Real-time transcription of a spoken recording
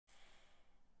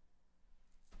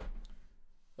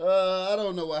I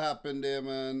don't know what happened there,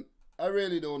 man. I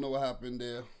really don't know what happened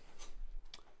there.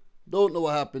 Don't know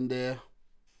what happened there.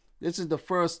 This is the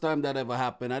first time that ever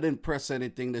happened. I didn't press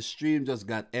anything. The stream just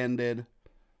got ended.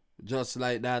 Just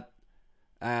like that.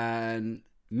 And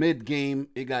mid-game,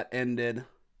 it got ended.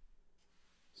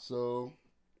 So,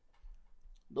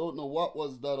 don't know what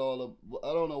was that all about.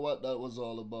 I don't know what that was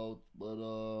all about. But,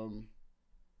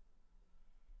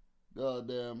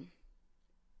 goddamn.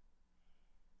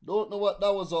 Don't know what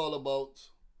that was all about.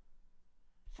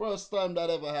 First time that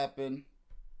ever happened.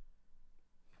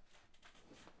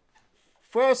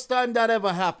 First time that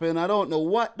ever happened. I don't know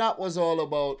what that was all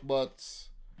about, but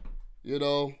you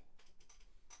know,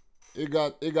 it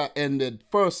got ended.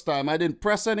 First time. I didn't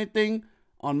press anything.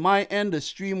 On my end, the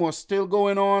stream was still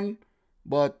going on,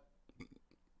 but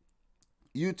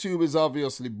YouTube is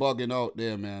obviously bugging out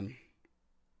there, man.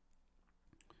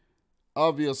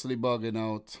 Obviously bugging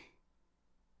out.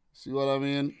 See what I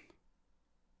mean?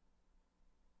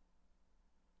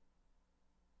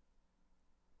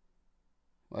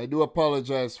 I do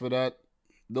apologize for that.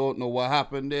 Don't know what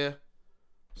happened there.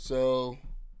 So,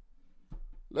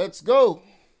 let's go.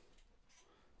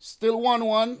 Still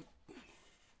 1-1.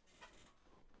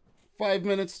 5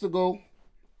 minutes to go.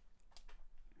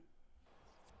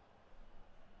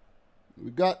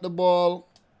 We got the ball.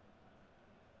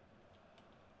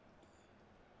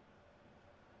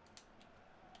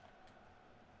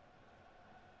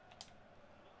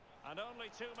 And only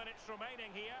 2 minutes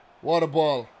remaining here. What a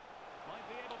ball. Might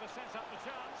be able to set up the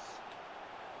chance.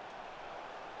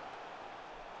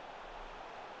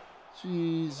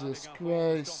 Jesus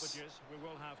Christ. We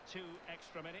will have 2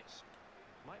 extra minutes.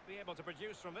 Might be able to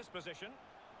produce from this position.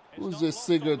 Who's this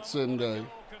Sigurdsson guy?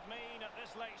 Could mean at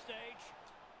this late stage.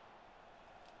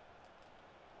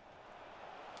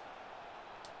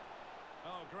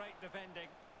 Oh, great defending.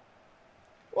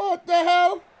 What the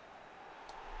hell?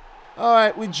 All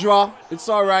right, we draw. It's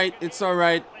all right. It's all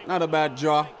right. Not a bad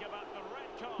draw.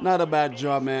 Not a bad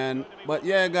draw, man. But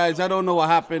yeah, guys, I don't know what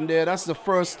happened there. That's the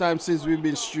first time since we've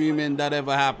been streaming that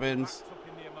ever happens.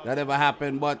 That ever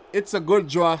happened. But it's a good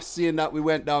draw, seeing that we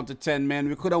went down to 10 men.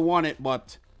 We could have won it,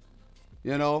 but,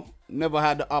 you know, never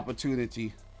had the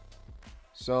opportunity.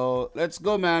 So let's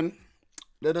go, man.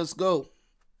 Let us go.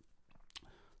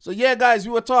 So yeah, guys,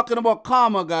 we were talking about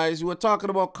karma, guys. We were talking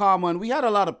about karma, and we had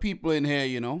a lot of people in here,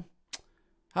 you know.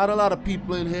 Had a lot of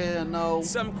people in here, and now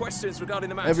some questions regarding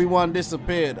the match. Everyone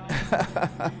disappeared.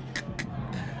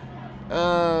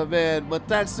 Oh man, but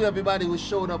thanks to everybody who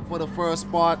showed up for the first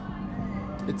part.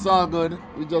 It's all good.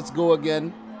 We just go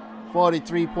again.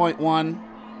 43.1.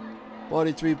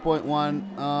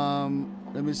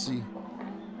 43.1. Let me see.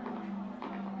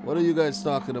 What are you guys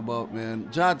talking about, man?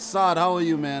 Jad Saad, how are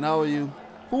you, man? How are you?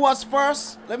 Who was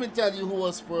first? Let me tell you who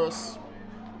was first.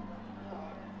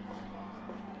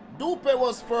 Dupe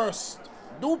was first.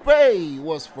 Dupe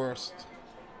was first.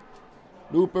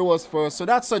 Dupe was first. So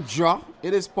that's a draw.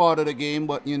 It is part of the game,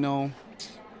 but you know,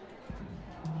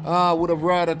 I would have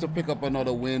rather to pick up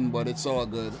another win, but it's all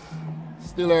good.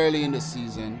 Still early in the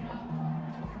season.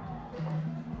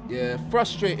 Yeah,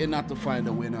 frustrating not to find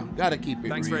a winner. Gotta keep it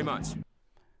real. Thanks very much.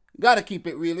 Gotta keep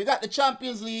it real. We got the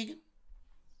Champions League.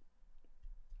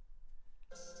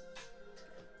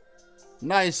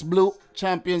 Nice blue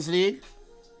Champions League.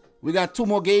 We got 2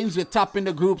 more games. We're top in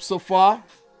the group so far.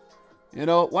 You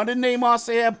know, what did Neymar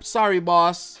say? Sorry,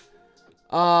 boss.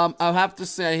 I have to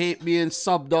say I hate being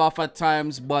subbed off at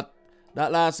times, but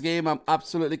that last game, I'm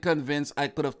absolutely convinced I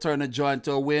could have turned a draw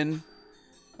into a win.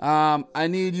 I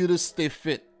need you to stay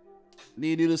fit.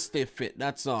 Need you to stay fit.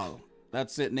 That's all.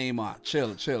 That's it, Neymar.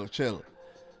 Chill, chill, chill.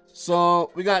 So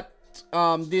we got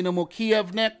Dynamo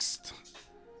Kiev next.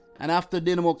 And after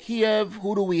Dynamo Kiev,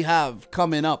 who do we have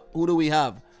coming up? Who do we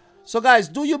have? So guys,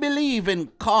 do you believe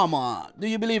in karma? Do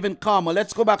you believe in karma?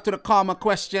 Let's go back to the karma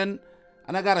question.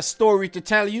 And I got a story to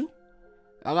tell you.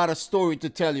 I got a story to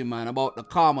tell you, man, about the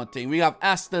karma thing. We have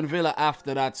Aston Villa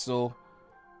after that, so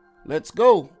let's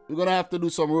go. We're going to have to do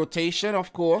some rotation,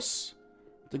 of course,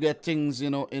 to get things,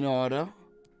 you know, in order.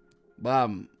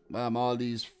 Bam. Bam. All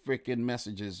these freaking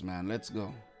messages, man. Let's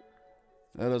go.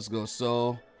 Let us go.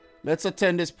 So let's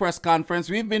attend this press conference.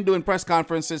 We've been doing press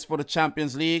conferences for the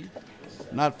Champions League.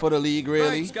 Not for the league,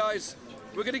 really. Thanks, guys.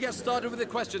 We're going to get started with the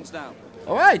questions now.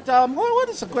 All right. What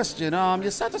is the question?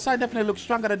 Your Santos side definitely looks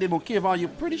stronger than Dynamo Kiev. Are you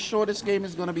pretty sure this game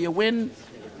is going to be a win?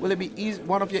 Will it be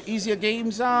one of your easier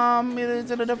games?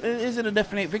 Is it a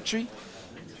definite victory?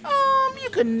 You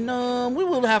can. We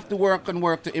will have to work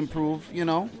to improve. You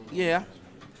know. Yeah.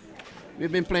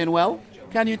 We've been playing well.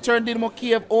 Can you turn Dynamo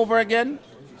Kiev over again?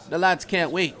 The lads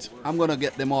can't wait. I'm gonna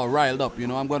get them all riled up. You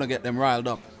know. I'm gonna get them riled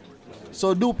up.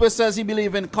 So Dupe says he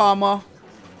believes in karma.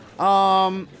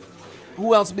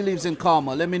 Who else believes in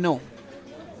karma? Let me know.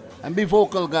 And be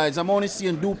vocal, guys. I'm only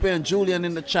seeing Dupe and Julian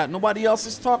in the chat. Nobody else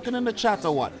is talking in the chat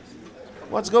or what?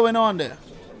 What's going on there?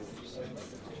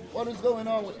 What is going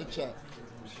on with the chat?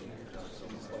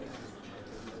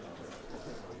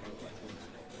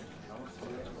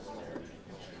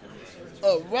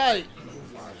 All right.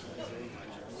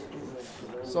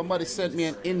 Somebody sent me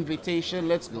an invitation.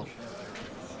 Let's go.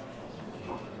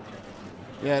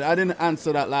 Yeah, I didn't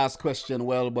answer that last question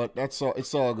well, but that's all.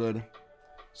 It's all good.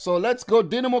 So let's go.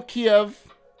 Dynamo Kiev.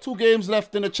 2 games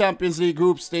left in the Champions League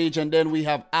group stage, and then we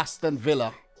have Aston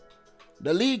Villa.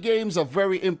 The league games are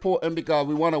very important because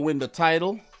we want to win the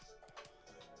title.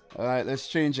 All right, let's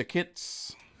change the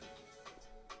kits.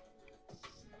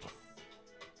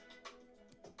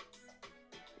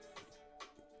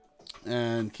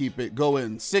 And keep it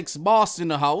going. 6 boss in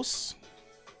the house.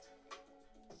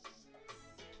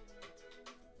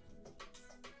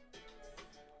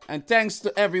 And thanks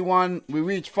to everyone, we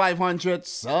reached 500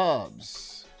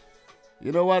 subs.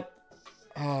 You know what?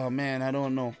 Oh man, I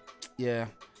don't know. Yeah.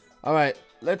 All right,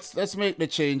 let's make the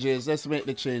changes. Let's make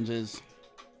the changes.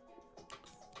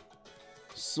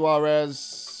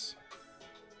 Suarez,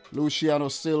 Luciano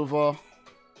Silva.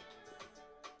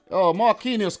 Oh,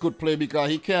 Marquinhos could play because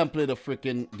he can't play the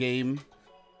freaking game.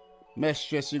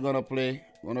 Mestres, you're gonna play.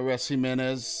 Gonna rest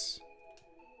Jimenez.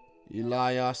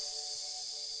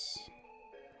 Elias.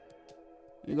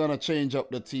 You're gonna change up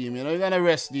the team. You know, you're gonna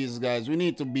rest these guys. We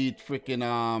need to beat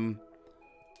freaking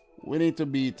we need to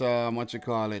beat what you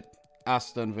call it,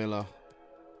 Aston Villa.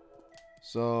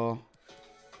 So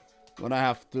gonna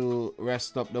have to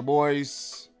rest up the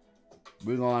boys.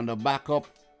 Bring on the backup.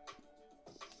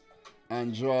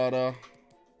 Andrada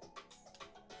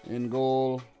in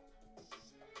goal.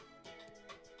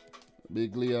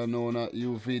 Biglianona,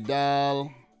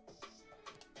 Vidal,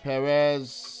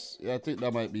 Perez. Yeah, I think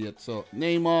that might be it. So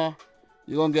Neymar,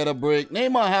 you're gonna get a break.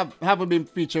 Neymar haven't been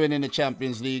featuring in the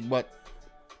Champions League, but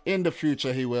in the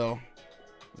future he will.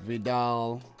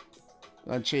 Vidal.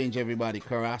 Gonna change everybody.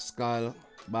 Carrascal.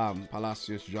 Bam.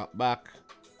 Palacios drop back.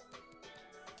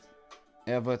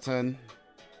 Everton.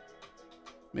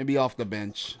 Maybe off the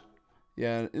bench.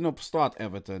 Yeah, you know, start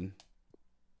Everton.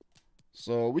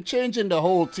 So we're changing the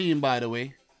whole team, by the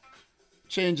way.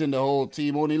 Changing the whole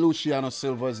team. Only Luciano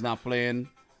Silva is not playing.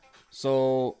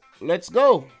 So let's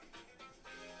go.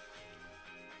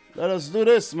 Let us do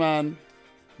this, man.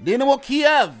 Dynamo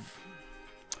Kiev.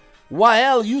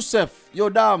 Wael Youssef. Yo,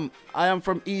 damn. I am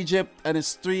from Egypt and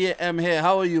it's 3 a.m. here.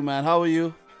 How are you, man? How are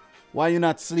you? Why are you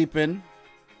not sleeping?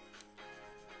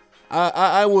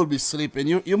 I will be sleeping.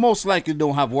 You most likely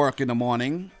don't have work in the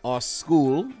morning or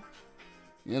school,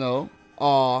 you know,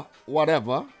 or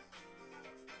whatever.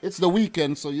 It's the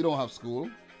weekend, so you don't have school.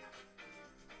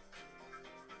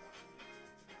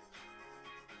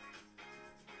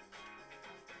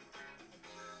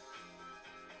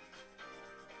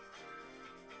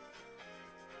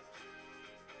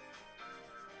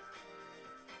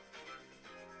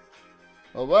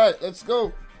 All right, let's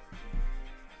go.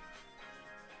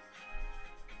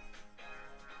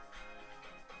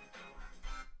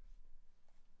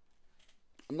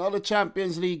 Another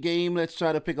Champions League game. Let's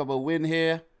try to pick up a win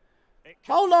here.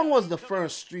 How long was the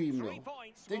first stream, though?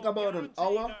 Think about an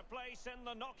hour?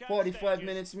 45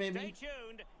 minutes, maybe? I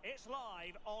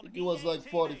think it was like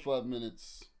 45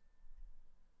 minutes.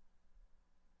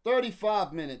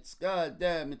 35 minutes. God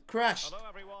damn, it crashed.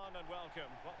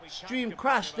 Stream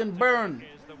crashed and burned.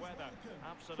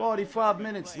 45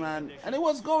 minutes, man. And it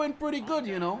was going pretty good,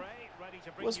 you know.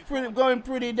 It was going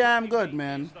pretty damn good,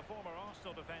 man.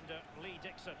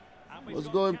 It was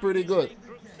going pretty good.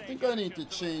 I think I need to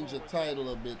change the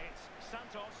title a bit.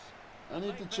 I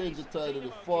need to change the title to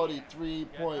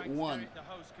 43.1.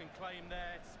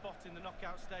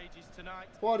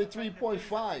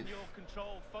 43.5.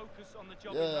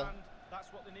 Yeah.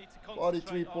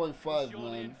 43.5,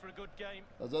 man.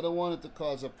 Because I don't want it to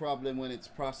cause a problem when it's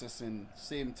processing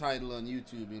same title on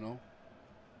YouTube, you know.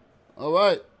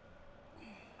 Alright.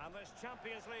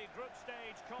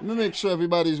 Let me make sure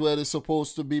everybody's where they're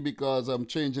supposed to be because I'm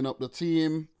changing up the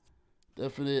team.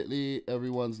 Definitely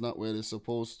everyone's not where they're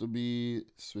supposed to be.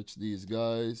 Switch these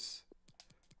guys.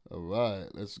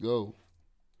 Alright, let's go.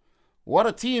 What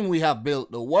a team we have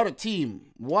built, though. What a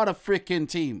team. What a freaking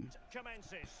team.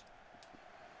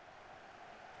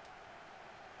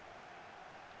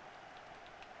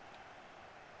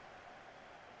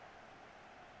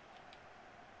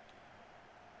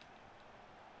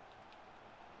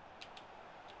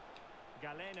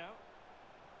 Galeno.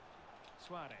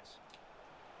 Suarez.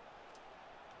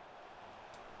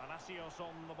 Palacios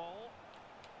on the ball.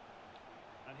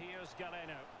 And here's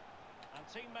Galeno. And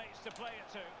teammates to play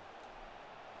it to.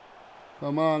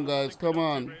 Come on, guys, come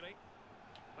on. Really.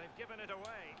 They've given it away.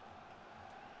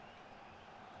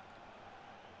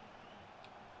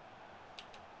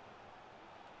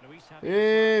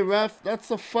 Hey, ref,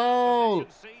 that's a foul.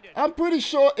 I'm pretty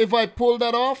sure if I pull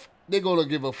that off, they're going to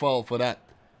give a foul for that.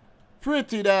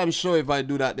 Pretty damn sure if I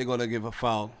do that, they're going to give a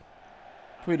foul.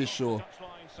 Pretty sure.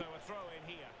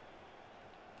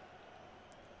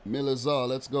 Milazar,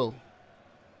 let's go.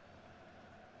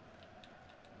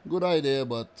 Good idea,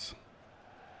 but...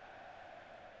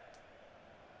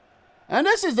 And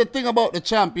this is the thing about the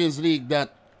Champions League,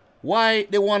 that why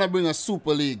they want to bring a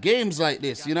Super League. Games like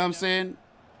this, you know what I'm saying?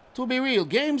 To be real,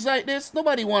 games like this,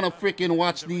 nobody want to freaking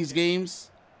watch these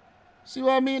games. See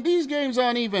what I mean? These games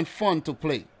aren't even fun to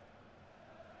play.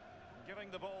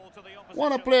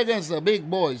 Want to play against the big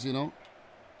boys, you know?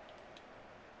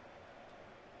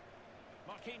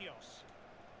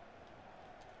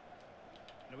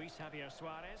 Luis Javier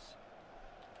Suarez.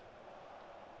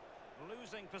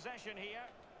 Losing possession here.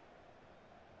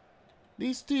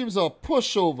 These teams are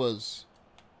pushovers.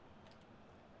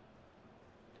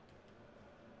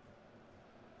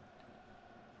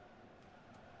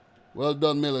 Well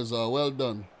done, Milazar. Well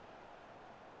done.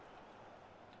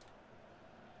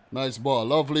 Nice ball.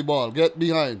 Lovely ball. Get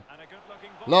behind.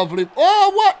 Lovely.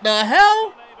 Oh, what the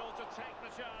hell?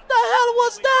 The hell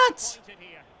was that?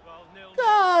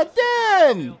 God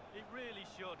damn.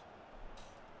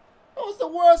 That was the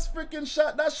worst freaking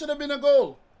shot. That should have been a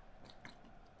goal.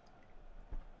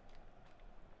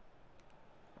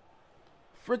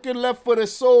 Freaking left foot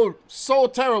is so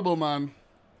terrible, man.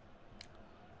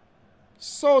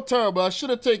 So terrible. I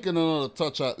should have taken another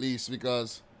touch at least,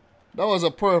 because that was a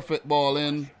perfect ball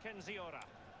in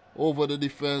over the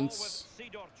defense.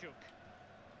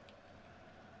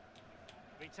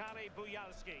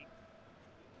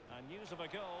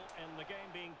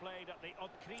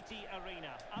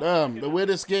 Damn, the way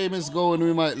this game is going,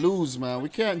 we might lose, man. We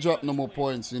can't drop no more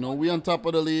points, you know. We on top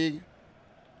of the league.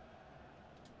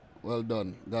 Well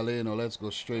done. Galeno, let's go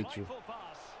straight through.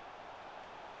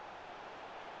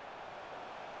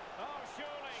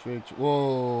 Straight through.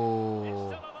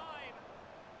 Whoa.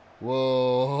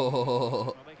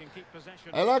 Whoa.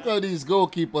 I like how these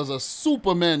goalkeepers are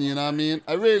supermen, you know what I mean?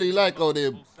 I really like how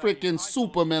they're freaking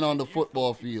supermen on the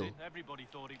football field.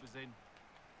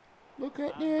 Look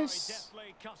at this.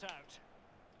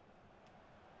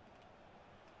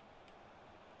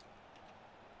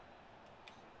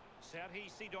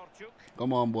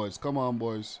 Come on, boys. Come on,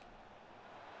 boys.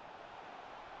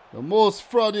 The most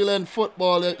fraudulent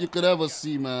football that you could ever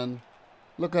see, man.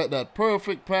 Look at that.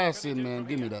 Perfect passing, man.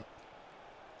 Give me that.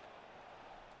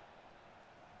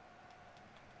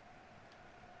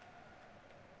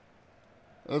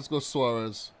 Let's go,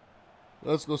 Suarez.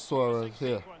 Let's go, Suarez.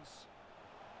 Here.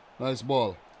 Nice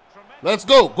ball. Let's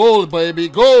go. Goal, baby.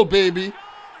 Goal, baby.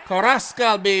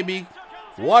 Carrascal, baby.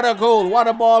 What a goal. What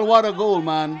a ball. What a goal,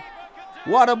 man.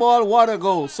 What a ball. What a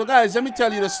goal. So, guys, let me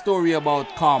tell you the story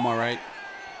about karma, right?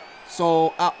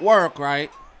 So, at work,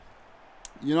 right?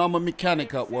 You know, I'm a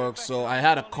mechanic at work, so I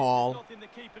had a call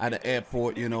at the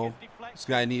airport, you know. This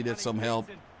guy needed some help.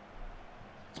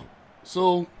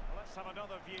 So,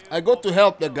 I go to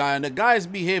help the guy, and the guy's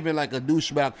behaving like a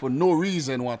douchebag for no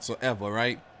reason whatsoever,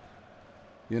 right?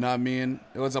 You know what I mean?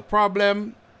 There was a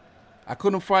problem. I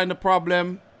couldn't find the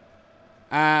problem.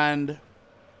 And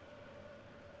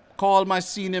called my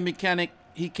senior mechanic.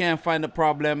 He can't find the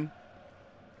problem.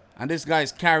 And this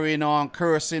guy's carrying on,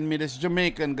 cursing me, this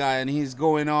Jamaican guy, and he's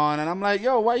going on. And I'm like,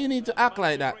 yo, why you need to act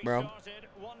like that, bro?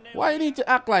 Why you need to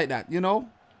act like that, you know?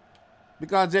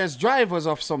 Because there's drivers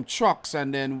of some trucks,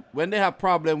 and then when they have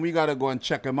problem, we gotta go and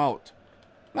check them out.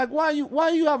 Like, why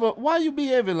you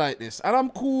behaving like this? And I'm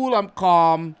cool, I'm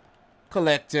calm,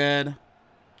 collected,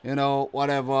 you know,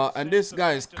 whatever. And this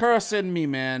guy is cursing me,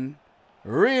 man,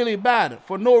 really bad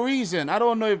for no reason. I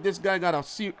don't know if this guy got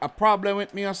a problem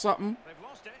with me or something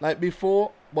like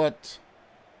before, but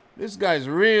this guy's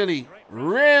really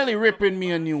ripping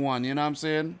me a new one, you know what I'm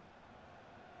saying?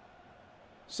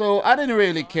 So I didn't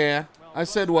really care. I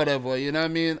said whatever, you know what I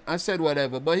mean? I said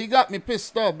whatever. But he got me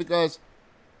pissed off because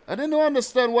I didn't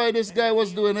understand why this guy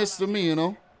was doing this to me, you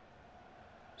know?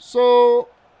 So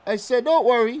I said, don't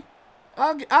worry.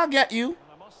 I'll get you.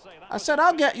 I said,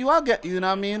 I'll get you, you know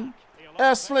what I mean?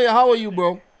 Hey, Slayer, how are you,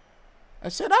 bro? I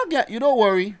said, I'll get you, don't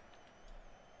worry.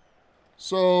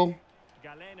 So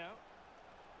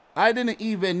I didn't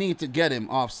even need to get him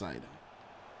offside.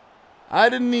 I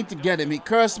didn't need to get him. He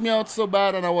cursed me out so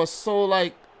bad, and I was so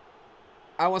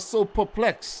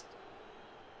perplexed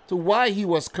to why he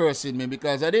was cursing me,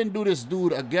 because I didn't do this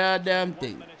dude a goddamn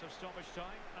thing. 1 minute of stoppage time.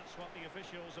 That's what the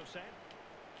officials have said.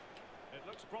 It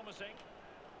looks promising.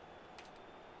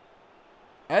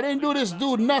 I didn't do this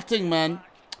dude nothing, man.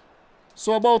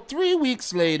 So about 3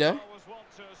 weeks later,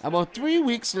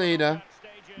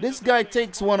 this guy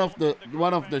takes one of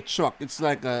the truck. It's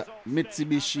like a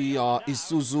Mitsubishi or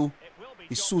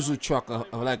Isuzu truck,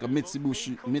 like a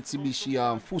Mitsubishi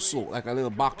Fuso, like a little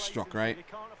box truck, right?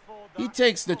 He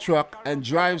takes the truck and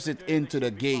drives it into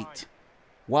the gate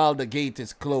while the gate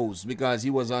is closed because he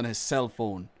was on his cell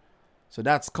phone. So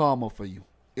that's karma for you.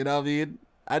 You know what I mean?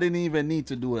 I didn't even need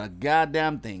to do a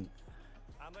goddamn thing.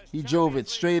 He drove it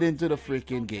straight into the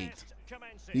freaking gate.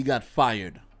 He got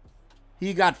fired.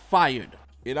 He got fired.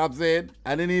 You know what I'm saying?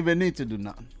 I didn't even need to do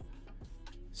nothing.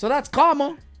 So that's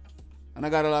karma. And I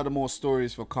got a lot of more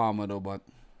stories for karma though, but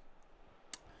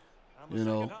you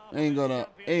know,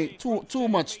 ain't too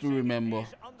much to remember.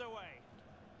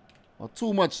 Or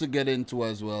too much to get into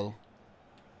as well.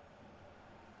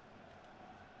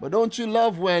 But don't you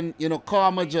love when, you know,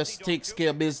 karma just takes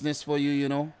care of business for you, you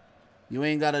know? You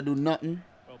ain't gotta do nothing.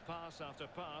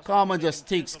 Karma just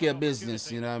takes care of business,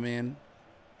 you know what I mean?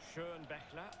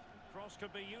 Cross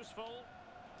could be useful.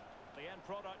 The end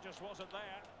product just wasn't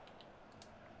there.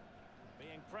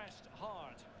 Being pressed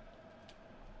hard.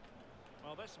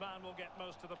 Well, this man will get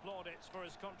most of the plaudits for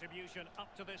his contribution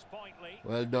up to this point, Lee.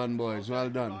 Well done, boys. Well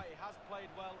done. He has played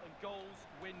well, and goals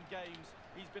win games.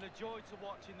 He's been a joy to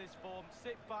watch in this form.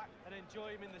 Sit back and enjoy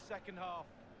him in the second half.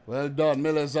 Well done,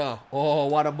 Millers. Oh,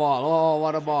 what a ball. Oh,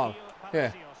 what a ball.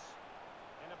 Here.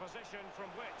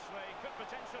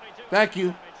 Thank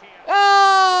you.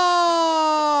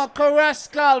 Oh,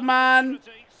 Carrascal, man.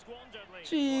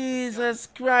 Jesus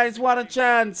Christ, what a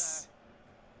chance.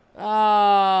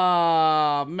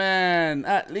 Ah, man.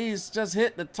 At least just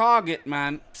hit the target,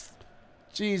 man.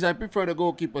 Jeez, I prefer the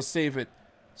goalkeeper save it.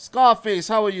 Scarface,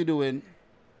 how are you doing?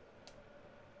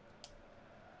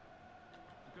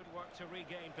 Good work to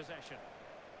regain possession.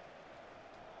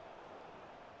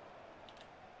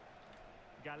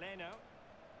 Galeno.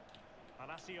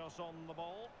 Palacios on the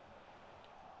ball.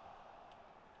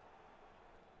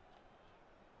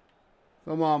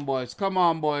 Come on, boys. Come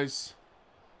on, boys.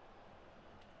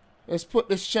 Let's put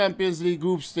this Champions League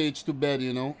group stage to bed,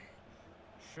 you know.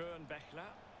 Schönbechler.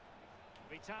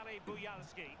 Vitali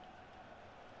Bujalski.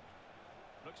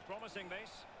 Looks promising,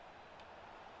 this.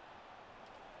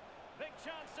 Big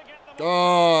chance to get them.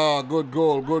 Oh, good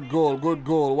goal, good goal, good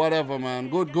goal. Whatever, man.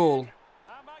 Good goal.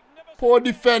 Poor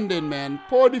defending, man.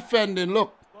 Poor defending.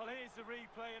 Look.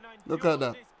 Look at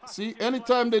that. See,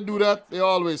 anytime they do that, they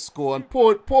always score. And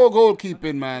poor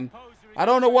goalkeeping, man. I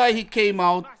don't know why he came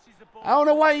out. I don't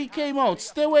know why he came out.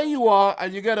 Stay where you are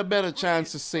and you get a better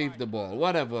chance to save the ball.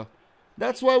 Whatever.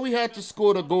 That's why we had to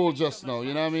score the goal just now.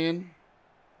 You know what I mean?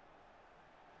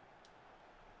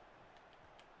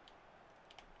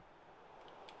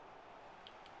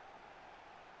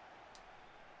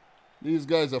 These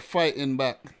guys are fighting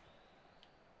back.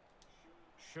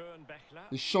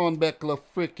 The Sean Beckler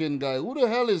freaking guy. Who the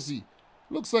hell is he?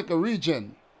 Looks like a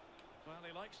regen. Well,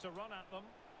 he likes to run at them.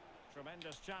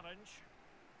 Tremendous challenge.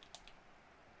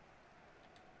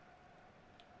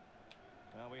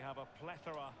 Well, we have a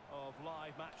plethora of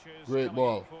live matches. Great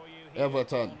ball.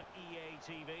 Everton.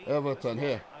 Everton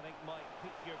here. I think might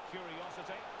pique your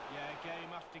curiosity. Yeah, game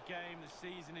after game, the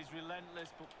season is relentless,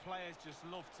 but players just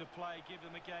love to play. Give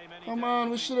them a game any Come day. on,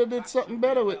 we should have did something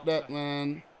better with that,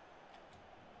 man.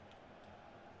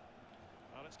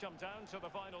 Well, it's come down to the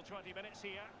final 20 minutes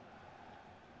here.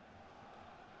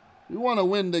 We want to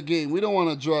win the game. We don't want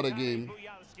to draw the game.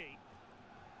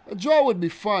 A draw would be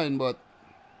fine, but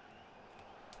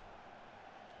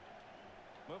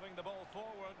moving the ball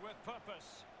forward with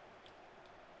purpose.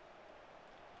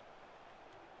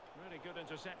 Really good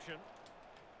interception.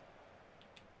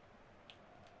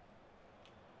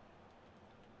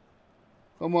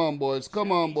 come on, boys.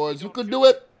 Come on, boys. We could do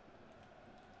it.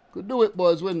 Could do it,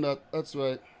 boys. Win that. That's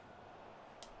right.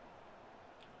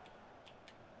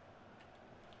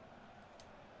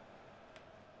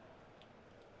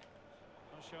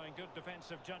 Showing good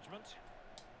defensive judgment.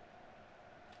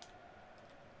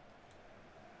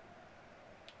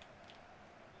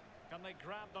 Can they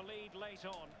grab the lead late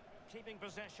on, keeping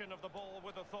possession of the ball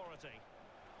with authority?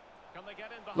 Can they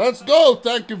get in behind? Let's go.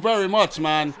 Thank you very much,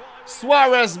 man.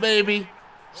 Suarez, baby.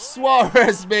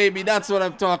 Suarez, baby. That's what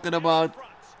I'm talking about.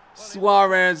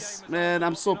 Suarez, man.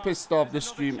 I'm so pissed off the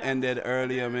stream ended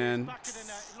earlier, man.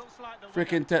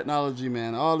 Freaking technology,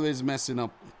 man. Always messing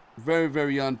up. Very,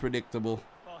 very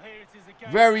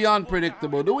Very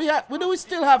unpredictable. Do we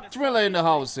still have Thriller in the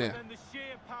house here?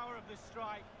 power of the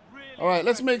strike. Really All right,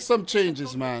 let's make impressive. some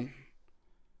changes, man.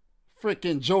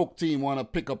 Freaking joke team want to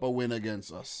pick up a win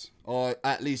against us, or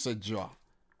at least a draw.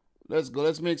 Let's go.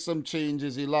 Let's make some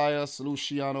changes. Elias,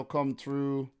 Luciano come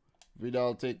through.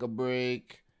 Vidal take a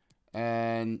break.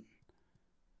 And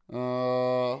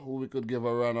who we could give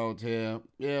a run out here?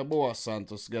 Yeah, Boa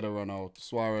Santos get a run out.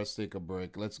 Suarez take a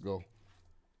break. Let's go.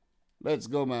 Let's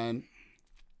go, man.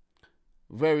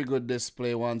 Very good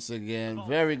display once again.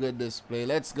 Very good display.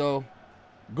 Let's go.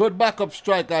 Good backup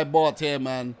strike I bought here,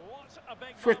 man.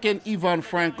 Freaking Ivan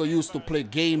Franco used to play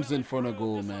games in front of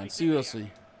goal, man.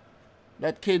 Seriously.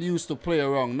 That kid used to play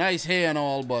around. Nice hair and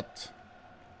all, but,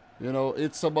 you know,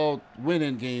 it's about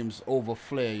winning games over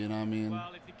flair, you know what I mean?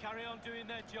 Well, if they carry on doing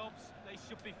their jobs, they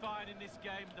should be fine in this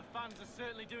game. The fans are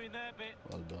certainly doing their bit.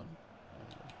 Well done.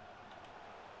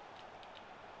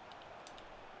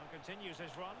 And continues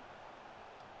his run.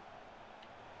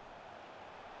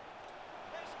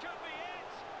 This could be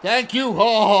it. Thank you.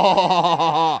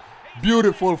 Oh,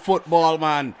 beautiful football,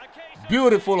 man.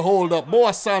 Beautiful hold up.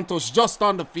 Boa Santos just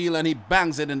on the field and he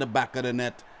bangs it in the back of the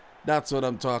net. That's what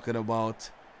I'm talking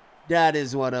about. That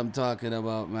is what I'm talking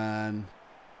about, man.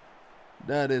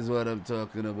 That is what I'm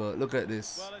talking about. Look at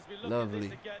this. Well, as we look Lovely. at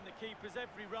this again, the keeper's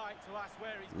every right to ask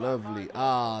where he's Lovely. back.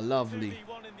 Ah, lovely.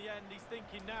 2v1 in the end. He's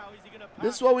thinking now, is he gonna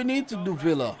This is pass? what we need to Goal do, round.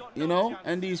 Villa. He's got You no know? chance.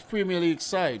 And these Premier League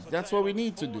sides. That's what we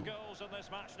need to do. 4 goals in this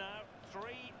match now.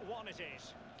 3-1 it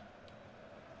is.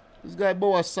 This guy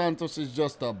Boa Santos is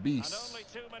just a And beast. only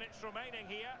 2 minutes remaining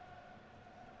here.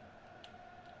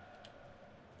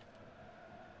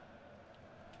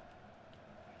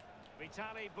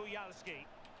 Vitaly Buyalski.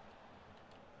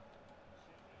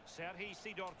 Serhii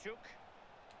Sidorchuk.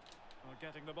 Well,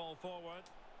 getting the ball forward.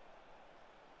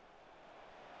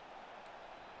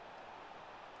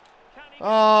 Can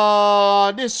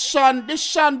he This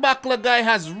Sean Backler guy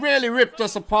has really ripped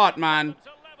us apart, man. to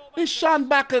level This Sean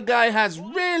Backler guy has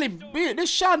really beat. This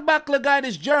Sean Backler guy,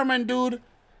 this German dude,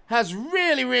 has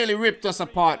really, really ripped us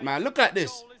apart, man. Look at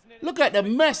this. Look at the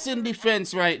mess in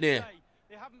defense right there.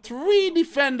 3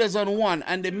 defenders on 1,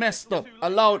 and they messed up.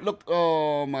 Allowed. Look.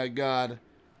 Oh my God.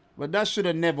 But that should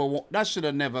have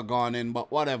never gone in. But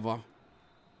whatever.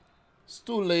 It's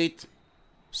too late.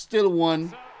 Still won.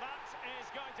 So that is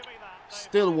going to be that. They've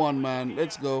Still won, man.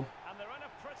 Let's go. And they're in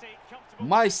a pretty comfortable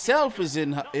Myself is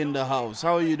in the house.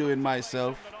 How are you doing,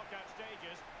 myself? the knockout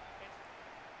stages.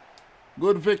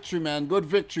 Good victory, man. Good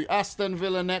victory. Aston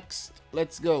Villa next.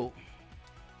 Let's go.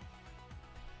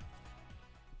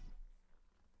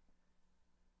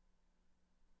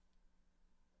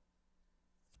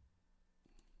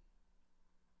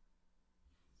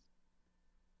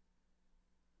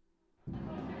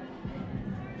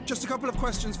 Just a couple of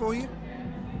questions for you.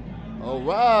 All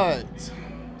right.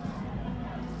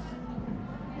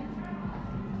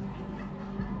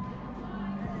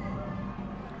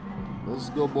 Let's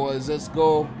go, boys. Let's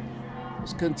go.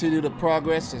 Let's continue the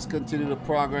progress. Let's continue the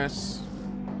progress.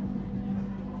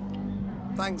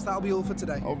 Thanks, that'll be all for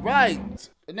today. All right.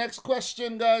 The next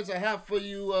question, guys, I have for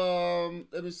you.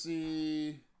 Let me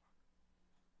see.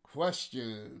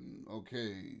 Question.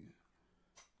 Okay.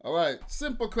 All right.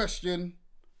 Simple question.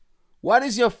 What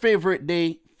is your favorite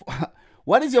day?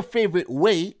 What is your favorite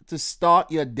way to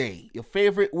start your day? Your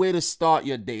favorite way to start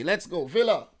your day. Let's go,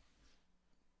 Villa.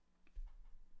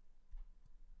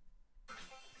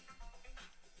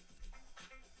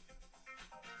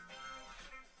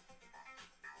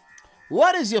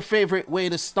 What is your favorite way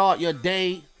to start your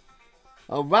day?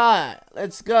 All right,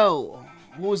 let's go.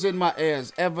 Who's in my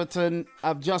ears? Everton,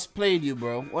 I've just played you,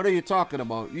 bro. What are you talking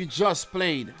about? You just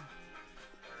played.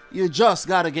 You just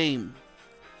got a game.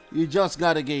 You just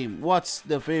got a game. What's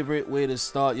the favorite way to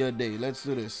start your day? Let's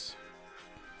do this.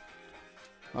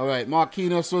 All right,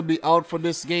 Marquinhos will be out for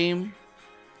this game.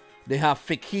 They have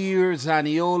Fekir,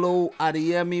 Zaniolo,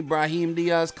 Adeyemi, Brahim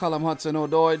Diaz, Callum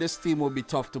Hudson-Odoi. This team will be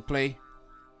tough to play.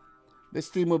 This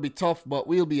team will be tough, but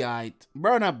we'll be all right.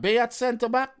 Bernard Bay at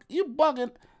centre-back? You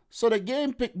bugging. So the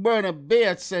game picked Bernard Bay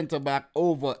at centre-back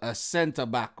over a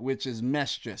centre-back, which is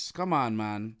Mestres. Come on,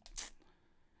 man.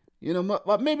 You know,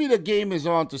 but maybe the game is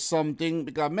on to something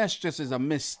because Mestres is a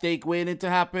mistake waiting to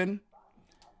happen.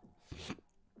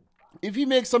 If he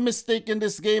makes a mistake in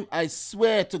this game, I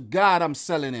swear to God I'm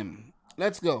selling him.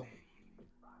 Let's go.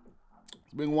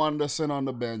 Bring Wanderson on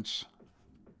the bench.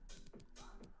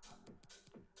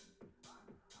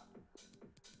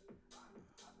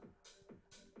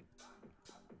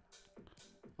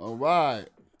 All right.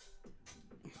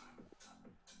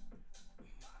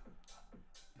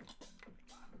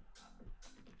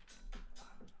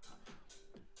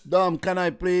 Dom, can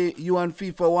I play you on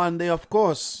FIFA one day? Of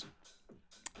course.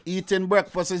 Eating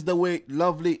breakfast is the way,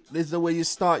 lovely, this is the way you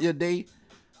start your day.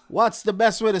 What's the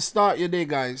best way to start your day,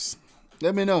 guys?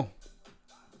 Let me know.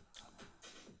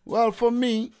 Well, for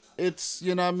me, it's,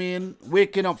 you know what I mean,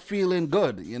 waking up feeling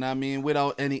good, you know what I mean,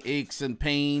 without any aches and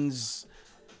pains,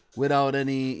 without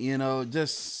any, you know,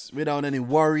 just without any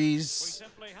worries,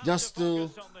 just to,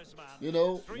 you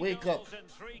know, wake up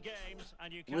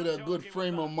with a good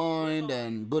frame of mind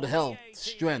and good health,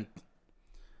 strength.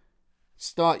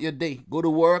 Start your day. Go to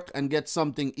work and get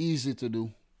something easy to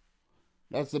do.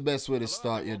 That's the best way to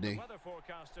start your day.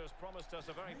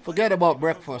 Forget about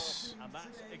breakfast.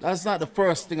 That's not the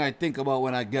first thing I think about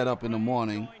when I get up in the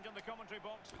morning.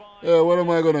 What am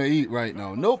I going to eat right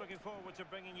now? Nope.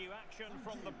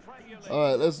 All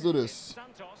right, let's do this.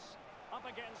 Santos up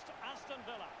against Aston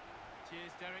Villa.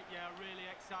 Cheers, Derek. Yeah, really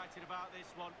excited about this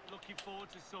one. Looking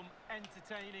forward to some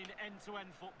entertaining end-to-end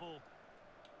football.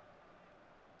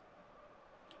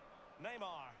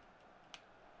 Neymar.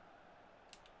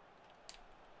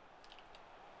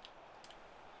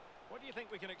 What do you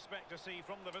think we can expect to see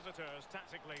from the visitors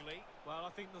tactically, Lee? Well, I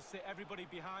think they'll sit everybody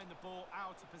behind the ball,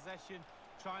 out of possession,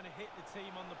 trying to hit the team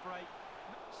on the break.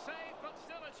 Save, but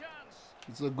still a chance.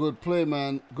 It's a good play,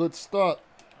 man. Good start.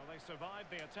 Well, they survived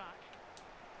the attack.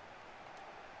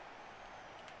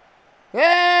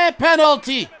 Hey,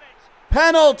 penalty.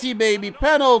 Penalty, baby.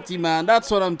 Penalty, man. That's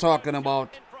what I'm talking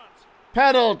about.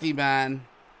 Penalty, man.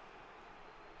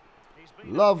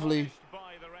 Lovely.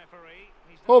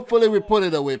 Hopefully we put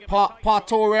it away.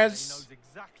 Torres.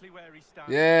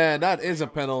 Yeah, that is a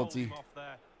penalty.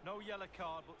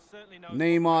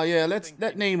 Neymar, yeah, let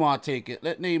Neymar take it.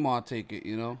 Let Neymar take it,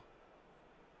 you know.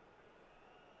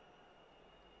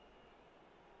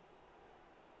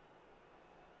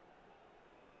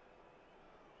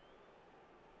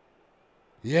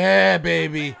 Yeah,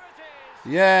 baby.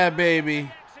 Yeah, baby.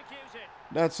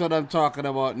 That's what I'm talking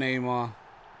about, Neymar.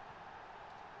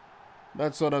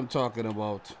 That's what I'm talking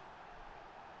about.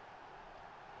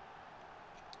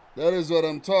 That is what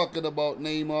I'm talking about,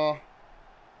 Neymar.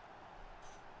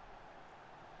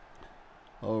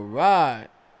 All right.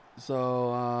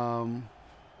 So,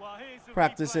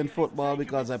 practicing football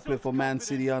because I play for Man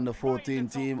City on the 14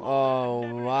 team. Oh,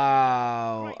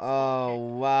 wow. Oh,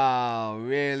 wow.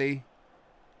 Really?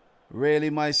 Really,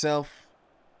 myself?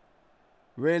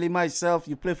 Really, myself?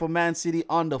 You play for Man City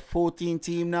on the 14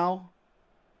 team now?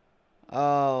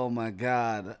 Oh, my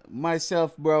God.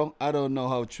 Myself, bro, I don't know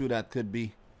how true that could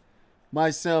be.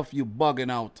 Myself, you bugging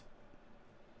out.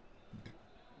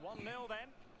 1-0 then.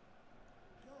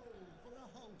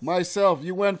 Myself,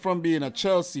 you went from being a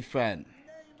Chelsea fan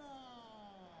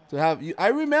to have you. I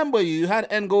remember you had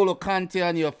N'Golo Kante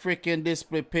on your freaking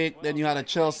display pic. Then you had a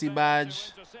Chelsea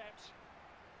badge.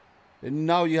 And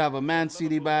now you have a Man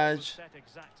City badge.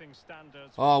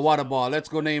 Oh, what a ball. Let's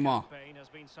go, Neymar.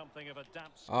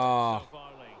 Oh,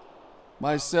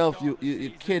 myself,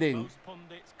 you're kidding.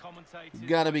 You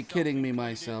gotta be kidding me,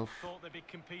 myself. Thought they'd be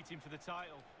competing for the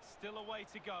title. Still a way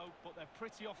to go, but they're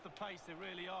pretty off the pace, they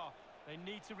really are. They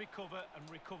need to recover and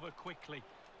recover quickly.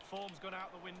 Form's gone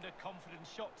out the window, confidence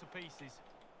shot to pieces.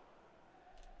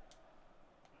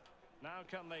 Now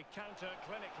can they counter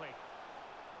clinically?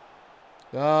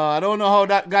 I don't know how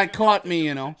that guy caught me,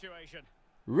 you know.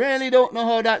 Really don't know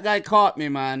how that guy caught me,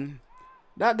 man.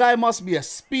 That guy must be a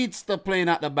speedster playing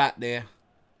at the back there.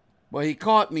 But he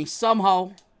caught me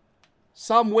somehow.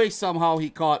 Some way, somehow he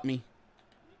caught me.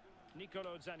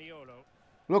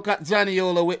 Look at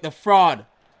Zaniolo with the fraud.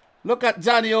 Look at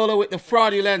Zaniolo with the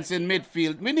fraudulence in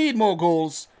midfield. We need more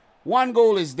goals. One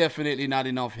goal is definitely not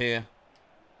enough here.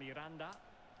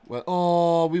 Well,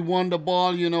 oh, we won the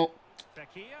ball, you know.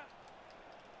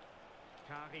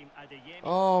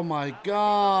 Oh, my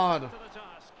God.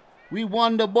 We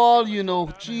won the ball, you know.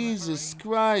 Jesus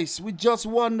Christ. We just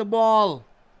won the ball.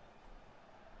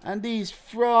 And these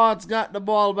frauds got the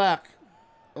ball back.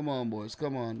 Come on, boys.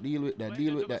 Come on. Deal with that.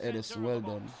 Deal with that, Edison. Well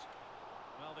done.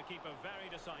 Well, the keeper very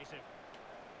decisive.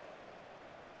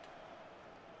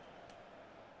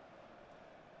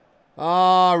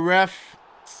 Ah, ref.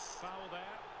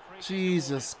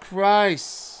 Jesus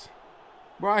Christ.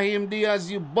 Brahim Diaz,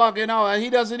 you bugging out. And he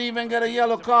doesn't even get a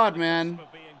yellow card, man.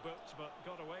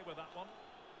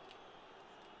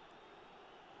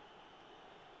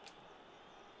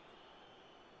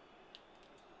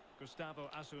 Gustavo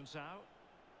Asuncao.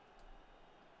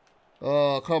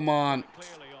 Oh, come on.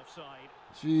 Clearly offside.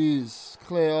 Jeez.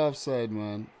 Clear offside,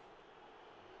 man.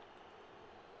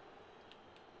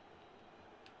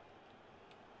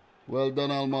 Well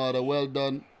done, Almada. Well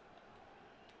done.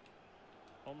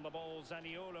 On the ball,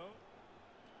 Zaniolo.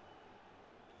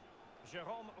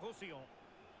 Jérôme Roussillon.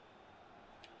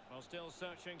 Well, still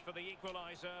searching for the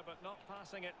equaliser, but not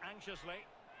passing it anxiously.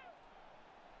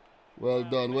 Well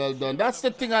done, well done. That's the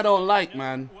thing I don't like,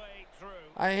 man.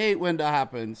 I hate when that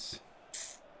happens.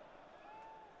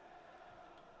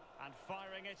 And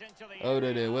firing it into the Out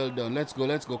of there, well done. Let's go,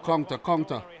 let's go. Counter,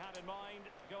 counter.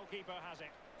 Goalkeeper has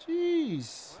it.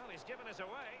 Jeez. Well, he's given us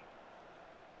away.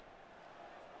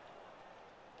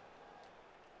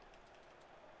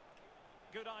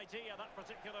 Good idea, that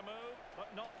particular move,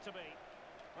 but not to be.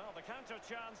 Well, the counter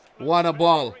chance. What a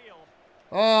ball.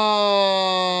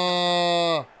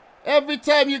 Oh, every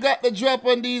time you got the drop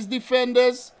on these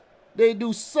defenders, they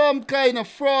do some kind of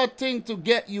fraud thing to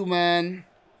get you, man.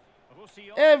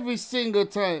 Every single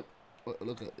time.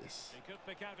 Look at this. He could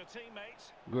pick out a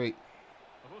teammate. Great.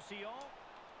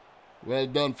 Well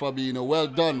done, Fabinho. Well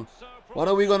done. What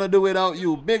are we going to do without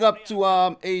you? Big up to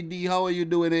AD. How are you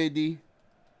doing, AD?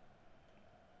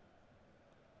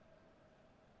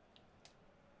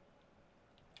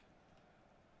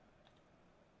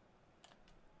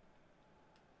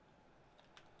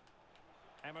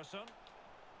 Emerson.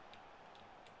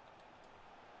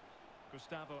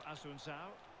 Gustavo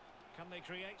Asuncao. Can they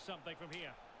create something from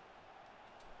here?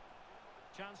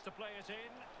 Chance to play it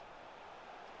in.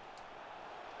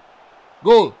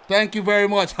 Goal. Thank you very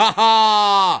much. Ha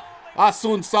ha.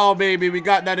 Asuncao, baby. We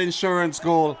got that insurance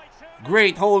goal.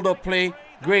 Great hold-up play.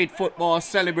 Great football.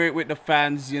 Celebrate with the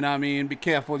fans. You know what I mean? Be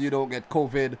careful you don't get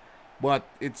COVID. But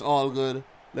it's all good.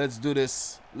 Let's do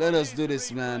this. Let us do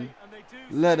this, man.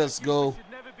 Let us go.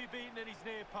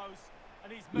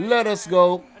 Let us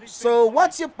go. So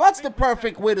what's the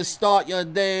perfect way to start your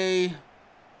day?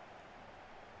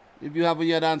 If you haven't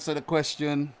yet answered the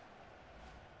question.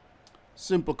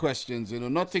 Simple questions, you know.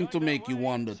 Nothing to make you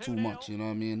wonder too much, you know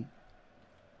what I mean?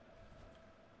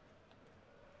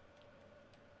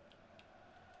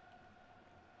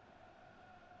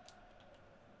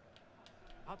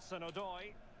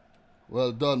 Hudson-Odoi.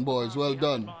 Well done, boys. Well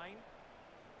done.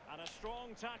 And a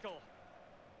strong tackle.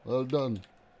 Well done.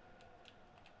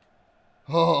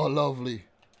 Oh, lovely.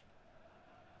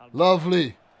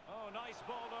 Lovely. Oh, nice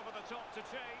ball over the top to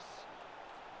chase.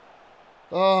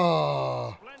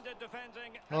 Oh. Splendid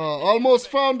defending. Almost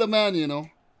found the man, you know.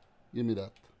 Give me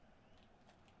that.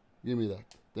 Give me that.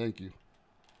 Thank you.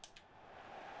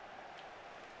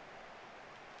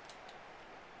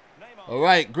 All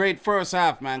right, great first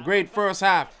half, man. Great first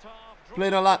half.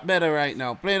 Playing a lot better right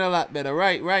now. Playing a lot better.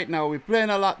 Right now, we're playing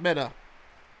a lot better.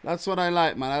 That's what I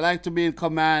like, man. I like to be in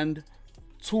command.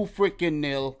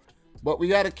 2-0. But we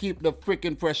got to keep the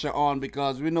freaking pressure on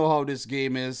because we know how this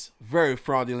game is. Very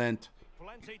fraudulent.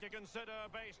 Plenty to consider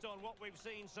based on what we've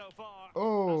seen so far.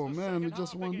 Oh, man, we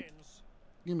just won.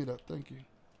 Give me that. Thank you.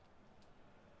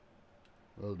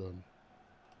 Well done.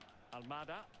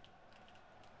 Almada.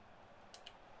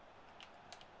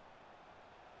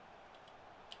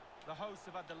 The hosts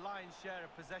have had the lion's share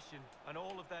of possession, and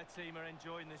all of their team are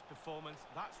enjoying this performance.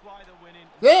 That's why they're winning.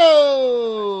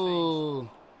 Oh!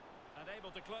 And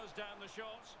able to close down the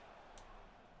shot.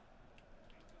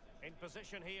 In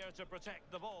position here to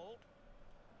protect the ball.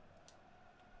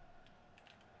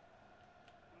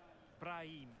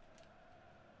 Brahim.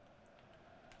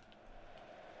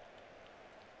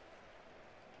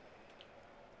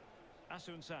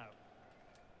 Asuncao.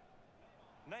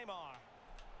 Neymar.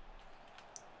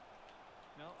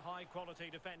 No, high quality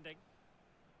defending.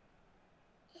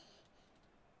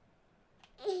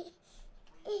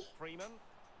 Freeman.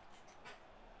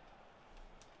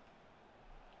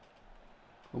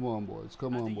 Come on, boys.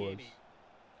 Come on, boys.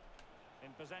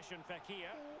 In possession,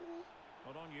 Fekir.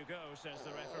 Well, on you go, says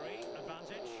the referee.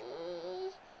 Advantage.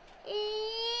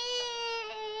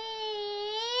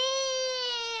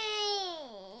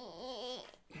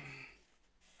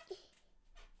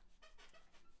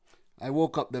 I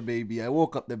woke up the baby. I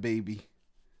woke up the baby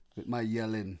with my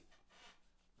yelling.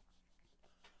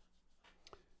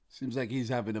 Seems like he's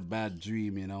having a bad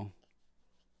dream, you know.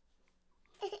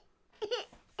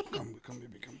 Come,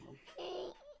 baby, come.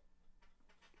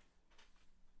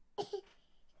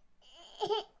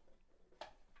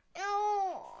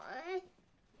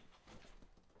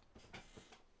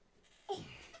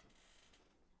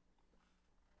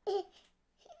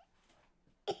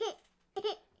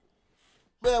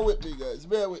 Bear with me, guys.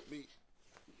 Bear with me.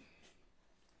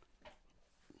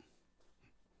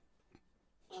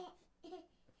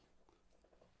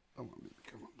 Come on, baby.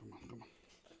 Come on.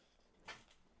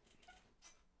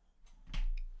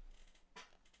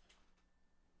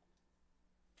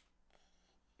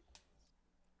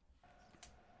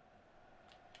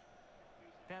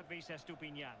 Pervis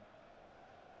Estupinian.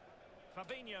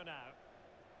 Fabinho now.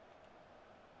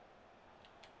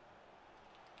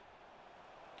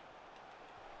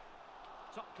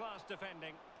 First-class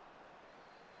defending.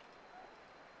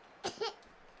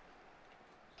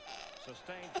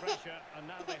 Sustained pressure, and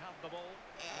now they have the ball.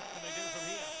 What can they do from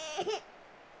here?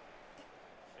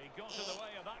 He got in the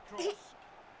way of that cross.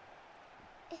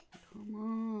 Come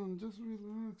on, just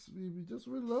relax, baby. Just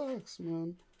relax,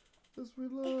 man. Just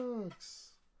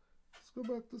relax. Let's go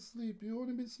back to sleep. You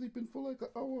only been sleeping for like an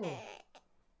hour.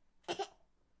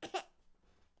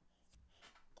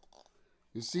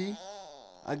 You see?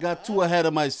 I got too ahead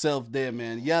of myself there,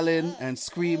 man. Yelling and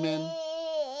screaming.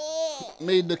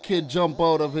 Made the kid jump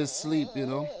out of his sleep, you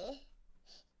know.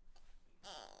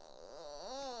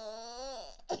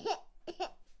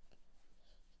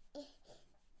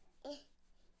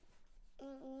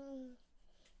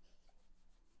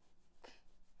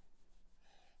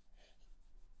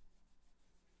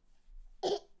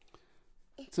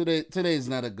 Today's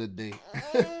not a good day.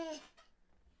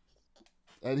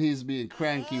 And he's being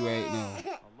cranky right now.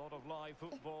 A lot of live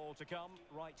football to come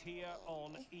right here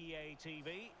on EA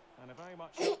TV. And I very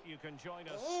much hope you can join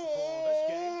us for this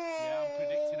game. Yeah, I'm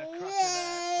predicting a cracker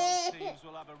there. Both teams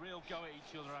will have a real go at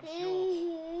each other, I'm sure.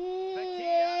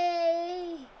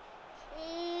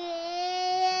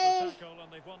 Super tackle,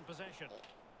 and they've won possession.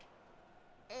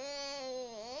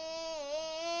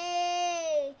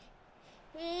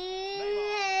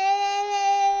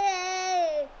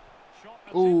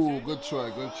 Oh, good try,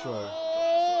 good try.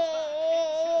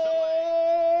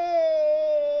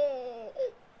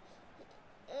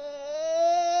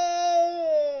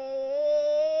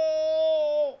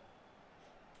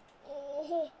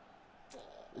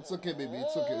 It's okay, baby.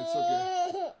 It's okay. It's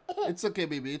okay. It's okay,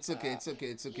 baby. It's okay. It's okay.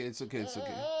 It's okay. It's okay. It's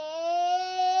okay.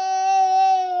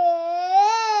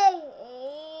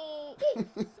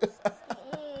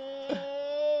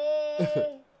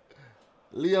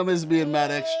 Liam is being mad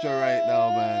extra right now,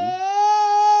 man.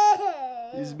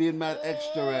 He's being mad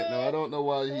extra right now. I don't know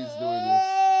why he's doing this.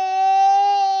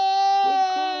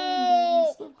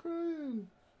 Stop crying, baby.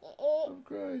 Stop crying. Stop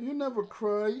crying. You never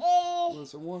cry. Want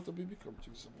some water, baby? Come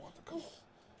to some water. Come on.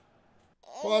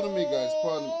 Pardon me, guys.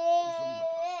 Pardon me.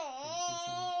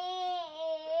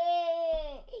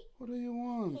 What do you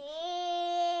want?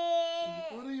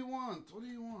 What do you want? What do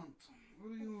you want? What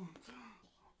do you want?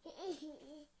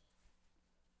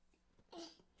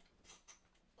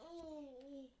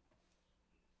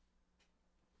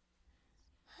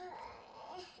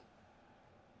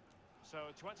 So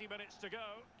 20 minutes to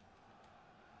go.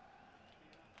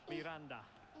 Miranda.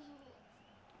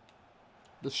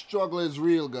 The struggle is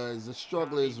real, guys. The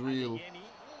struggle is real.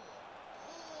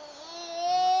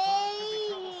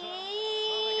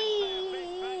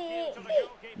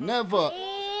 Never.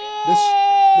 The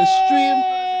stream.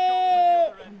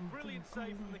 Brilliant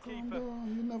save from the Calm keeper.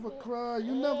 down. You never cry.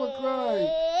 You never cry.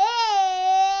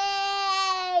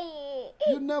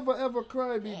 You never ever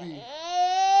cry, baby.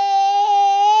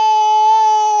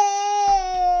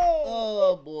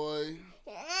 Oh boy.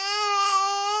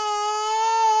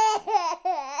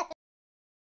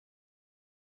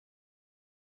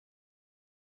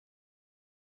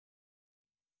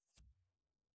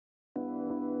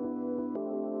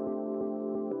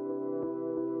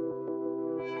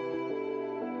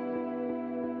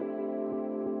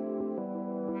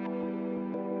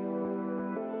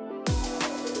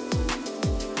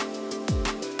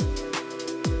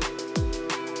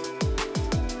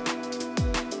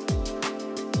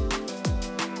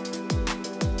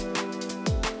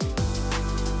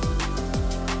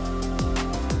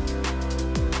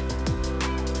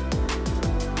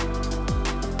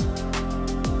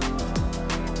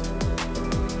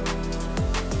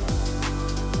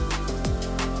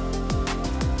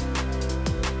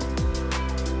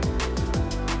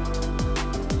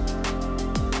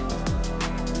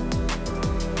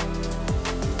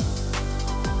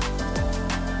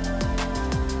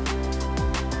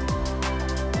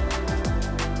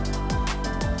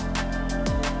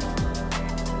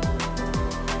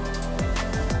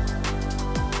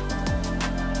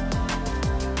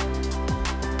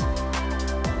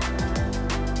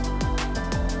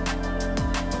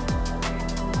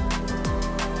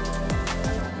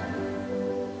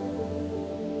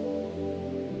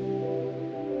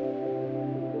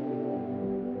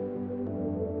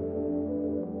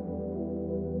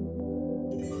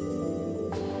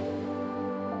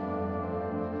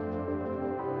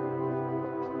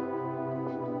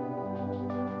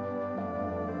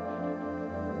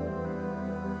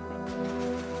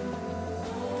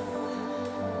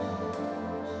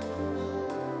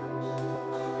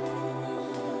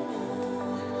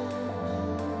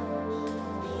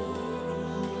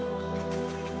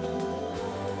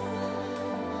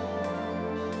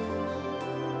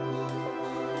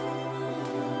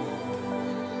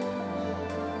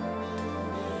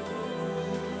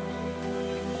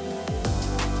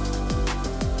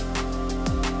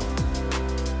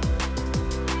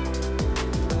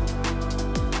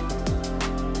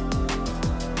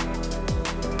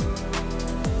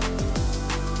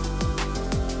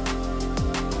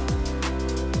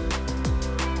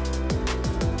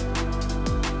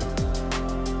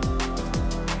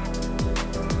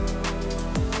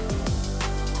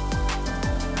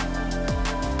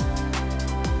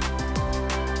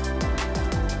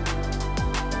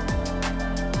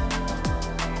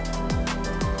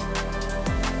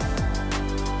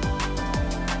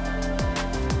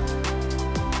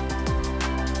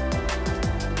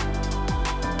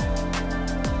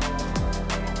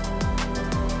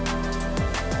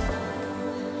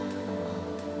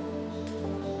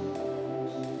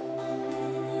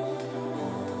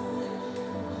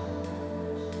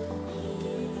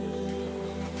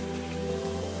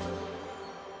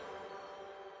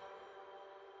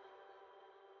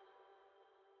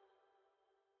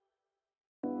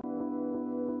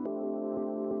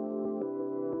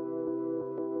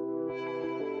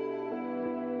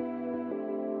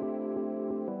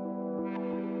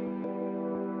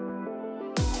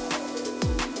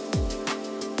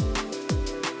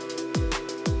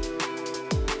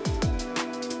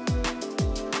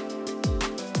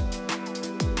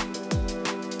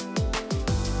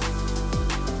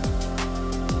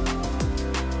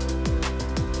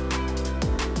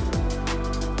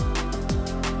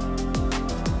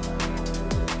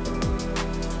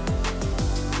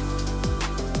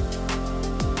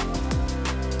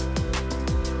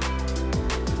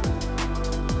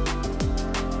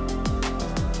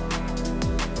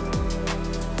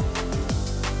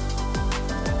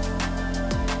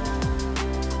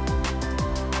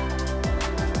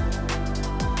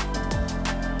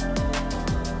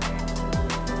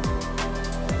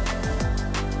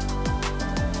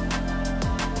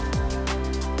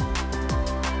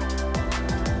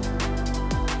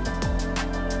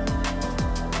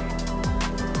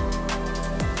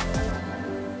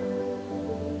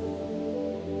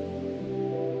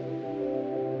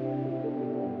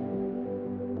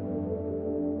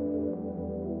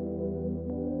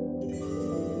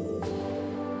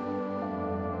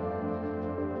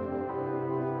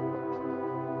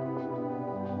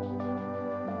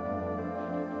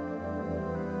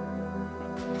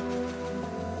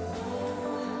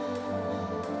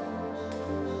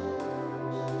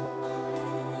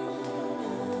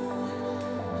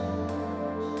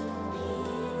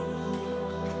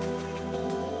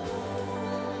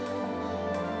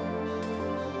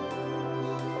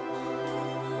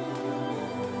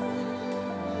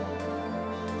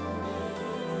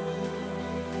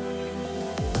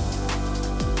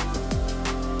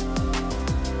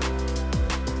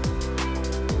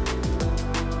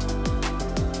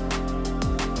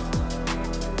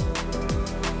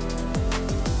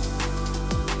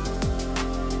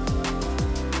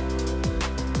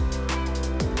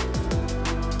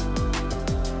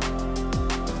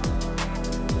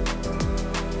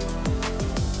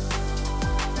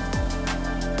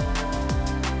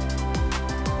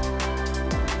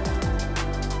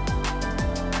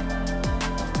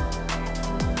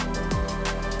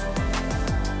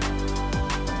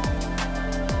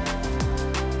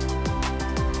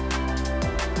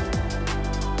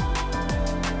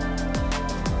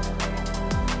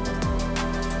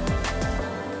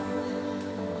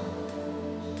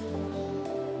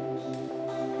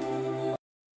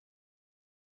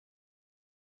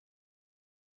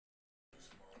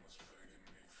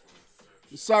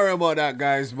 Sorry about that,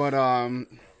 guys, but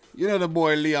you know the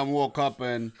boy Liam woke up,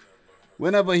 and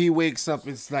whenever he wakes up,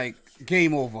 it's like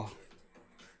game over.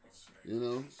 You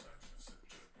know,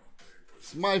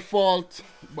 it's my fault,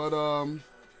 but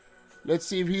let's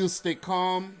see if he'll stay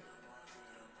calm.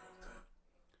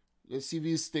 Let's see if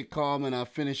he'll stay calm, and I'll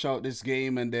finish out this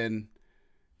game, and then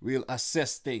we'll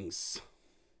assess things.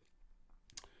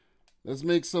 Let's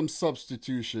make some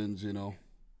substitutions, you know.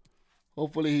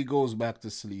 Hopefully he goes back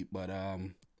to sleep, but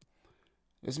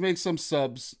let's make some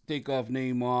subs. Take off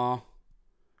Neymar.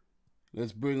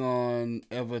 Let's bring on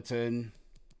Everton.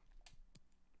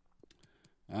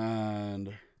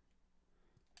 And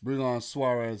bring on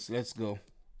Suarez. Let's go.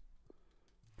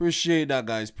 Appreciate that,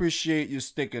 guys. Appreciate you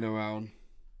sticking around.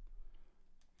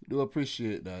 Do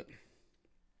appreciate that.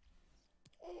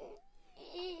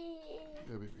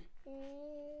 Yeah, baby.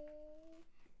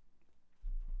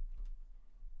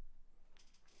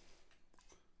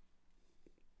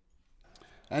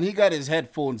 And he got his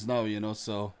headphones now, you know,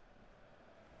 so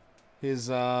his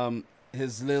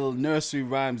little nursery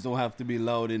rhymes don't have to be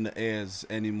loud in the ears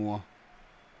anymore.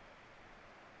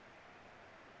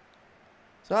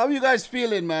 So how are you guys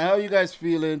feeling, man? How are you guys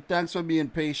feeling? Thanks for being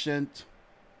patient.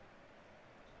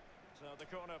 So the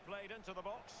corner played into the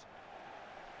box.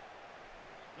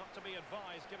 Not to be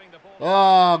advised giving the ball.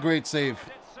 Oh, great save.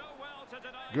 Did so well to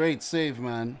deny. Great save,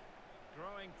 man.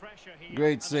 Growing pressure here.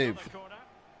 Great save. Corner.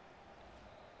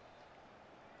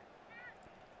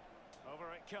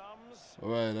 Over it comes. All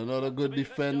right, another good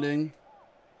defending.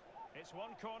 It's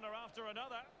one corner after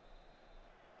another.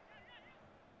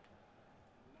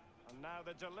 And now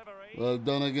the delivery. Well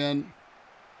done again.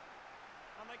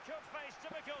 And they could face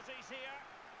difficulties here.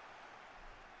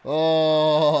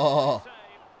 Oh, Save.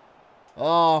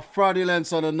 oh,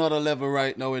 fraudulence on another level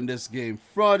right now in this game.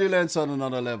 Fraudulence on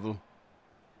another level.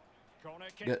 Corner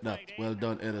kick Get that. played in, Well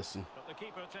done, Edison. but the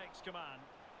keeper takes command.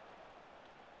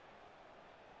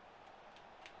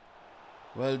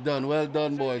 Well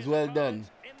done, boys. Well done.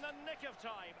 In the nick of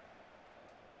time.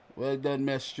 Well done,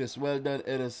 Mistress. Well done,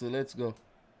 Edison. Let's go.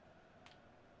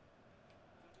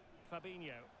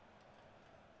 Fabinho.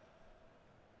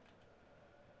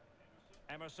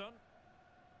 Emerson.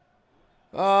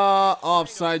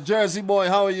 Offside. Jersey boy,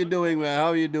 how are you doing, man?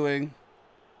 How are you doing?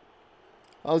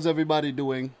 How's everybody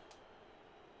doing?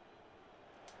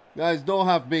 Guys, don't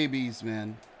have babies,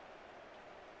 man.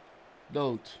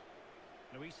 Don't.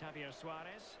 Luis Javier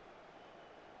Suarez.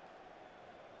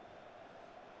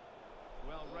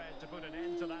 Well read to put an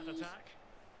end to that attack.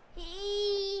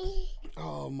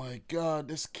 Oh my God,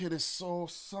 this kid is so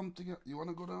something. You want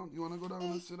to go down? You want to go down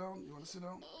and sit down? You want to sit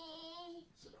down?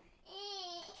 Sit down.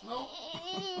 No.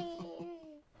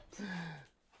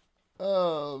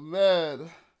 Oh man.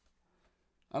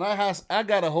 And I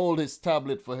gotta hold his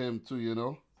tablet for him too, you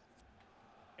know.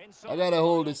 I gotta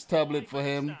hold his tablet for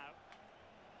him.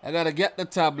 I gotta get the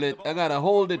tablet. I gotta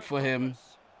hold it for him.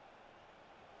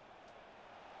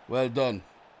 Well done.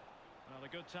 Another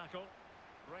good tackle.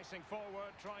 Racing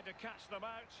forward, trying to catch them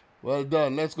out. Well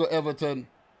done. Let's go, Everton.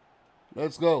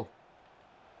 Let's go.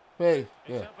 Hey, It's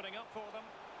yeah. opening up for them.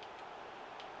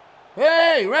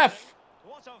 Hey, ref!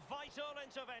 What a vital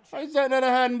intervention. Why is that not a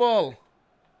handball?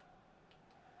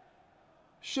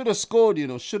 Should have scored, you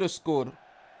know. Should have scored.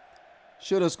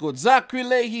 Should have scored. Zachary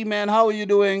Leahy, man. How are you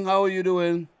doing? How are you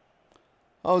doing?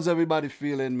 How's everybody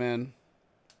feeling, man?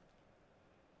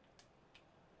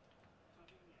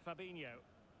 Fabinho.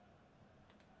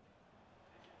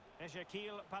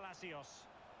 Ezequiel Palacios.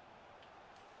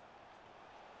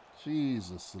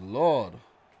 Jesus Lord.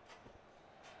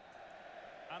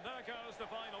 And there goes the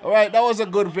final. All right, that was a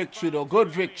good victory, though. Good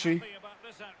victory. Happy about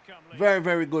this outcome, Lee. Very,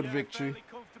 very good Yeah, victory. fairly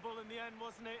comfortable in the end,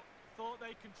 wasn't it? Thought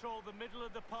they controlled the middle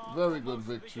of the park. Very for good most of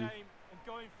the victory. game, and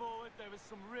going forward, there was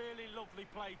some really lovely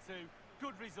play too.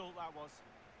 Good result that was.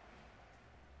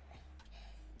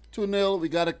 2-0. We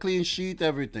got a clean sheet,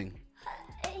 everything.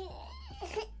 Calm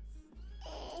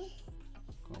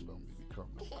down, baby. Calm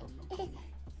down, calm down, calm down.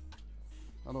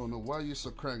 I don't know why you're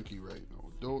so cranky right now.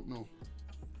 Don't know.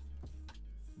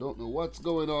 Don't know what's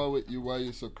going on with you, why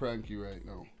you're so cranky right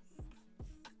now.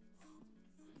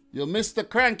 You're Mr.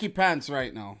 Cranky Pants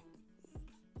right now.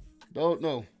 Don't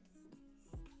know.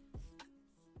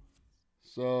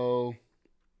 So,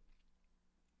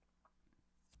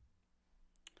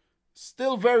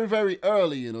 still very, very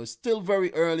early, you know. Still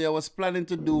very early. I was planning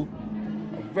to do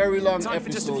a very long Time for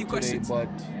just a episode few today, questions. but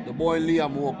the boy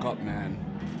Liam woke up, man.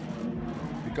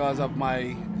 Because of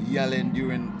my yelling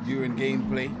during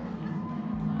gameplay.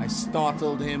 I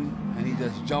startled him and he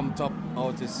just jumped up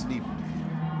out his sleep.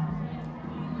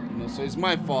 You know, so it's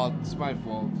my fault. It's my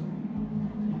fault.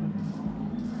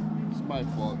 my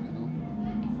fault, you know.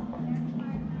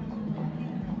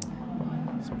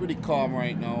 It's pretty calm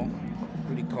right now.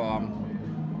 Pretty calm.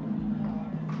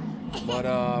 But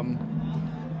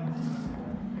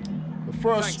the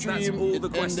first stream it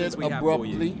ended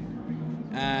abruptly,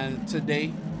 and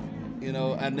today, you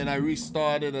know, and then I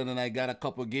restarted, and then I got a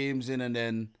couple games in, and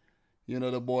then, you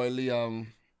know, the boy Liam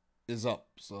is up.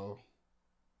 So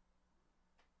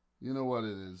you know what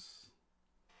it is.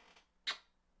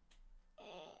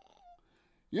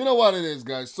 You know what it is,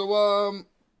 guys. So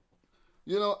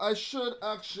you know, I should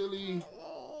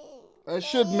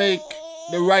make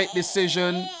the right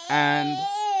decision and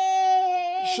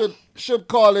should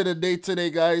call it a day today,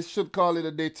 guys. Should call it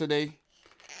a day today.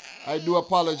 I do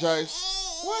apologize.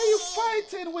 Why are you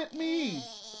fighting with me?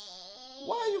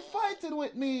 Why are you fighting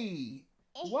with me?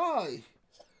 Why?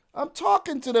 I'm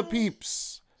talking to the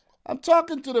peeps. I'm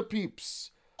talking to the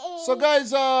peeps. So, guys,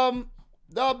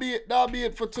 that'll be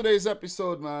it for today's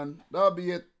episode, man. That'll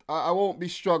be it. I won't be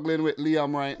struggling with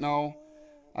Liam right now.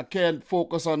 I can't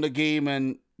focus on the game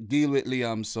and deal with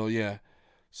Liam. So yeah.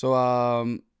 So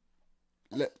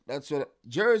that's what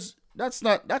Jersey.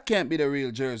 That can't be the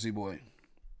real Jersey boy.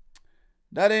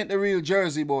 That ain't the real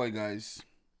Jersey boy, guys.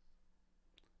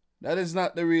 That is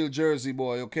not the real Jersey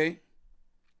boy, okay?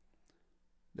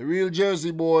 The real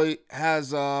Jersey boy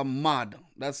has mod.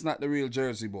 That's not the real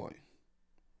Jersey boy.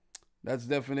 That's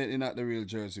definitely not the real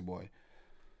Jersey boy.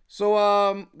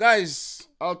 So, guys,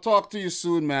 I'll talk to you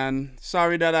soon, man.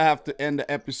 Sorry that I have to end the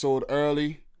episode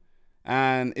early.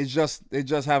 And it just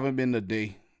haven't been the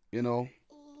day, you know.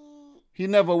 He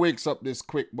never wakes up this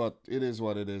quick, but it is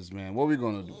what it is, man. What we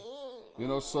gonna do? You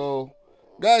know, so,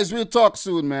 guys, we'll talk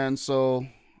soon, man. So,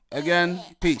 again,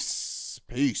 peace.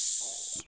 Peace.